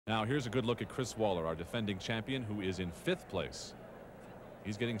Now here's a good look at Chris Waller, our defending champion, who is in 5th place.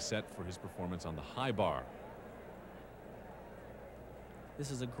 He's getting set for his performance on the high bar.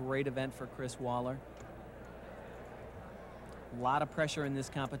 This is a great event for Chris Waller. A lot of pressure in this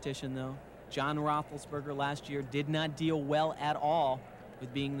competition, though. John Roethlisberger last year did not deal well at all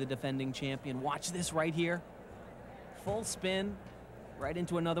with being the defending champion. Watch this right here. Full spin, right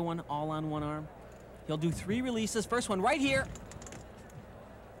into another one, all on one arm. He'll do 3 releases. First one right here.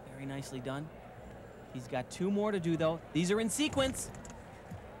 Very nicely done. He's got 2 more to do, though. These are in sequence.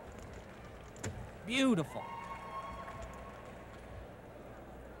 Beautiful.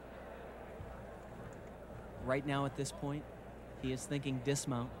 Right now at this point, he is thinking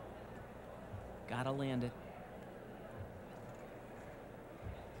dismount. Gotta land it.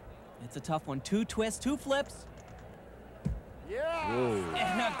 It's a tough one. 2 twists, 2 flips. Yeah!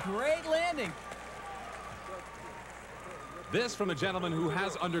 And a great landing. This from a gentleman who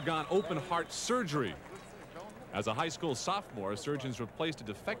has undergone open heart surgery. As a high school sophomore, surgeons replaced a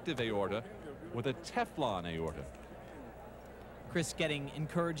defective aorta with a Teflon aorta. Chris getting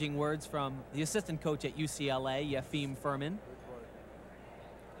encouraging words from the assistant coach at UCLA, Yefim Furman.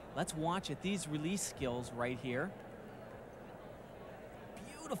 Let's watch it. These release skills right here.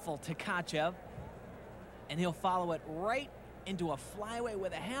 Beautiful Tkachev. And he'll follow it right into a flyaway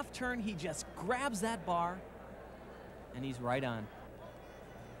with a half turn. He just grabs that bar, and he's right on.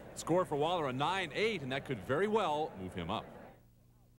 Score for Waller a 9-8, and that could very well move him up.